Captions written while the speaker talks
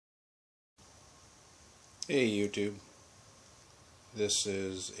Hey YouTube, this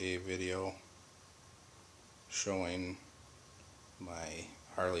is a video showing my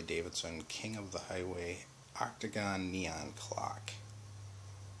Harley Davidson King of the Highway Octagon Neon clock.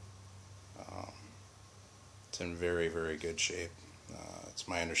 It's in very good shape. It's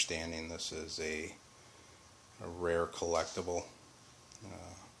my understanding this is a rare collectible.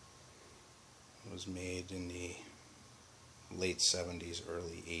 It was made in the late 70s,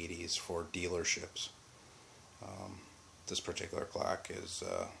 early 80s for dealerships. This particular clock is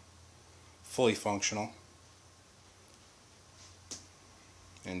fully functional,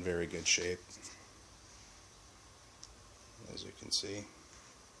 in very good shape, as you can see.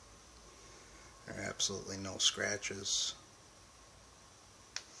 There are absolutely no scratches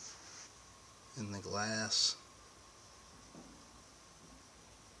in the glass.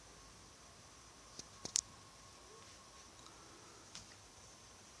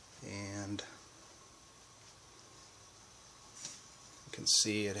 And you can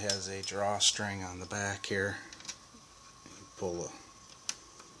see it has a drawstring on the back here. You pull the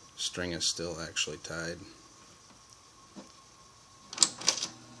string is still actually tied.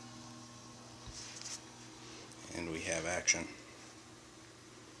 And we have action.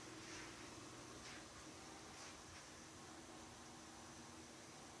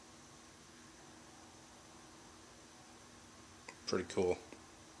 Pretty cool.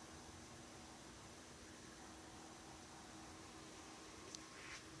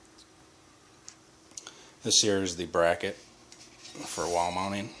 This here is the bracket for wall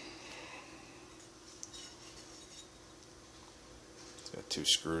mounting. It's got two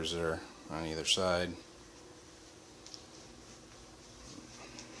screws there on either side.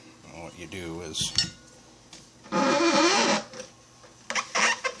 And what you do is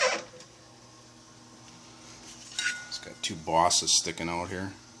it's got two bosses sticking out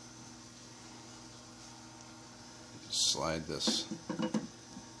here. Just slide this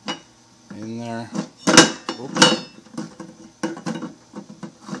in there. Oops. And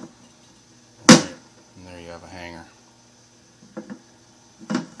there you have a hanger.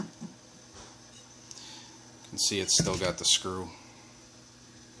 You can see it's still got the screw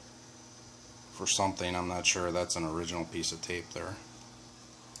for something, I'm not sure. That's an original piece of tape there.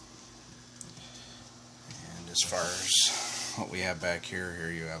 And as far as what we have back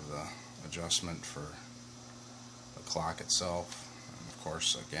here, you have the adjustment for the clock itself. And of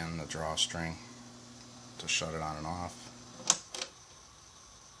course, again, the drawstring to shut it on and off.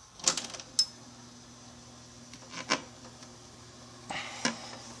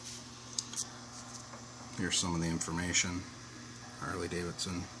 Here's some of the information. Harley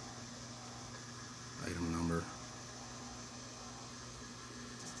Davidson, item number.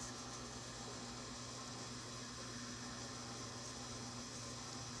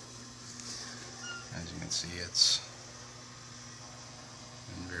 As you can see, it's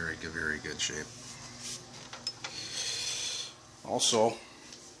in very good shape. Also,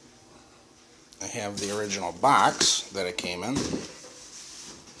 I have the original box that it came in.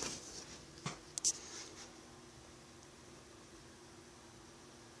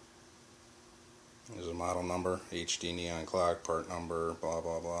 There's a model number, HD neon clock, part number, blah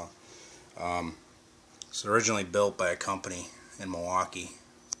blah blah. It's originally built by a company in Milwaukee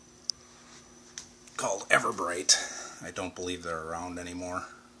called Everbrite. I don't believe they're around anymore.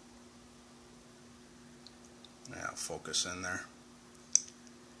 Yeah, focus in there.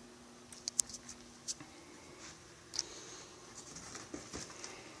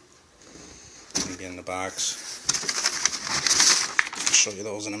 Again, the box. I'll show you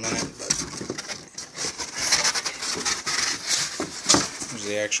those in a minute, but here's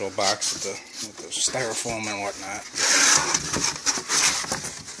the actual box with the styrofoam and whatnot.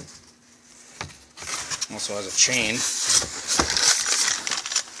 Also has a chain.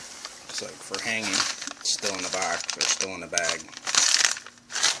 It's like for hanging. It's still in the box, or still in the bag.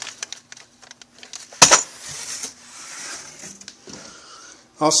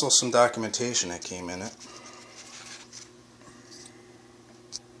 Also some documentation that came in it.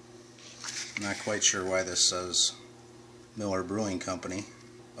 I'm not quite sure why this says Miller Brewing Company,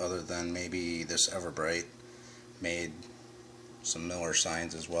 other than maybe this Everbrite made some Miller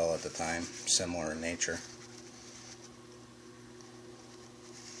signs as well at the time, similar in nature.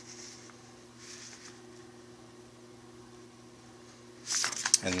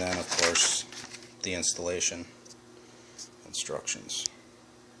 And then, of course, the installation instructions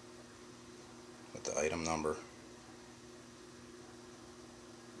with the item number,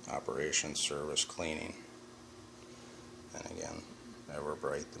 operation, service, cleaning, and again,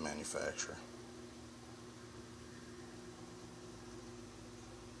 Everbrite, the manufacturer.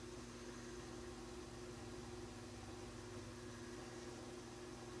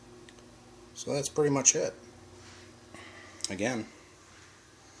 So that's pretty much it. Again,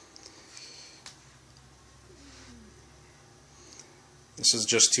 this is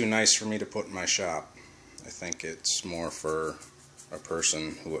just too nice for me to put in my shop. I think it's more for a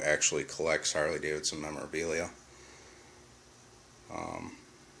person who actually collects Harley Davidson memorabilia.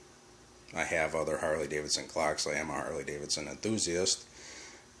 I have other Harley Davidson clocks. I am a Harley Davidson enthusiast,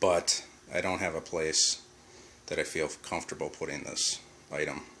 but I don't have a place that I feel comfortable putting this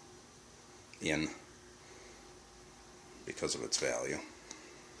item in because of its value.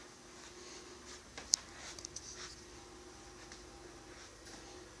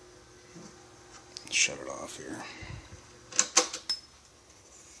 Shut it off here.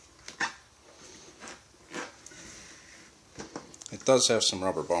 It does have some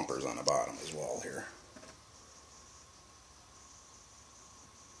rubber bumpers on the bottom as well here.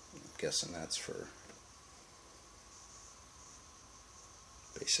 I'm guessing that's for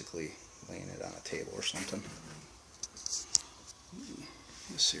basically laying it on a table or something.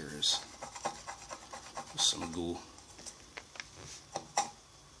 This here is some goo.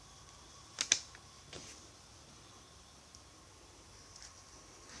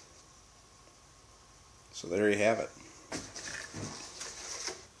 So there you have it.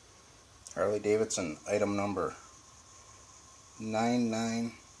 Harley Davidson item number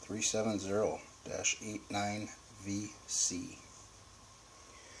 99370-89VC.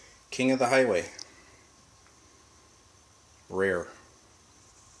 King of the Highway. Rare.